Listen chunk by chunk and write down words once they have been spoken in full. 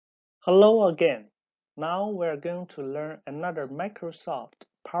Hello again. Now we're going to learn another Microsoft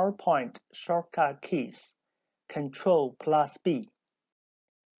PowerPoint shortcut keys, Ctrl+B.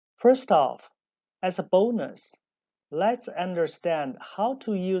 First off, as a bonus, let's understand how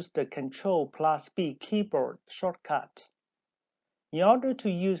to use the Ctrl+B keyboard shortcut. In order to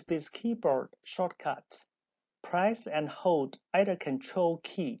use this keyboard shortcut, press and hold either Control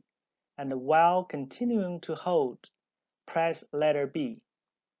key, and while continuing to hold, press letter B.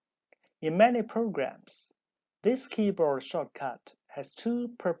 In many programs, this keyboard shortcut has two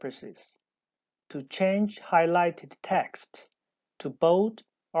purposes: to change highlighted text to bold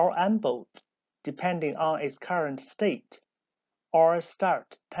or unbold, depending on its current state, or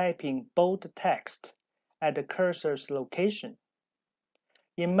start typing bold text at the cursor's location.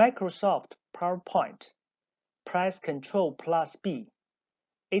 In Microsoft PowerPoint, press Ctrl+B.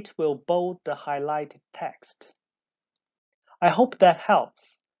 It will bold the highlighted text. I hope that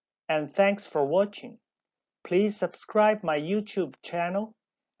helps, and thanks for watching. Please subscribe my YouTube channel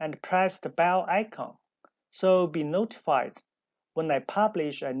and press the bell icon so you'll be notified when I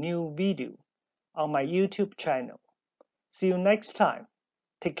publish a new video on my YouTube channel. See you next time.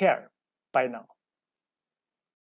 Take care. Bye now.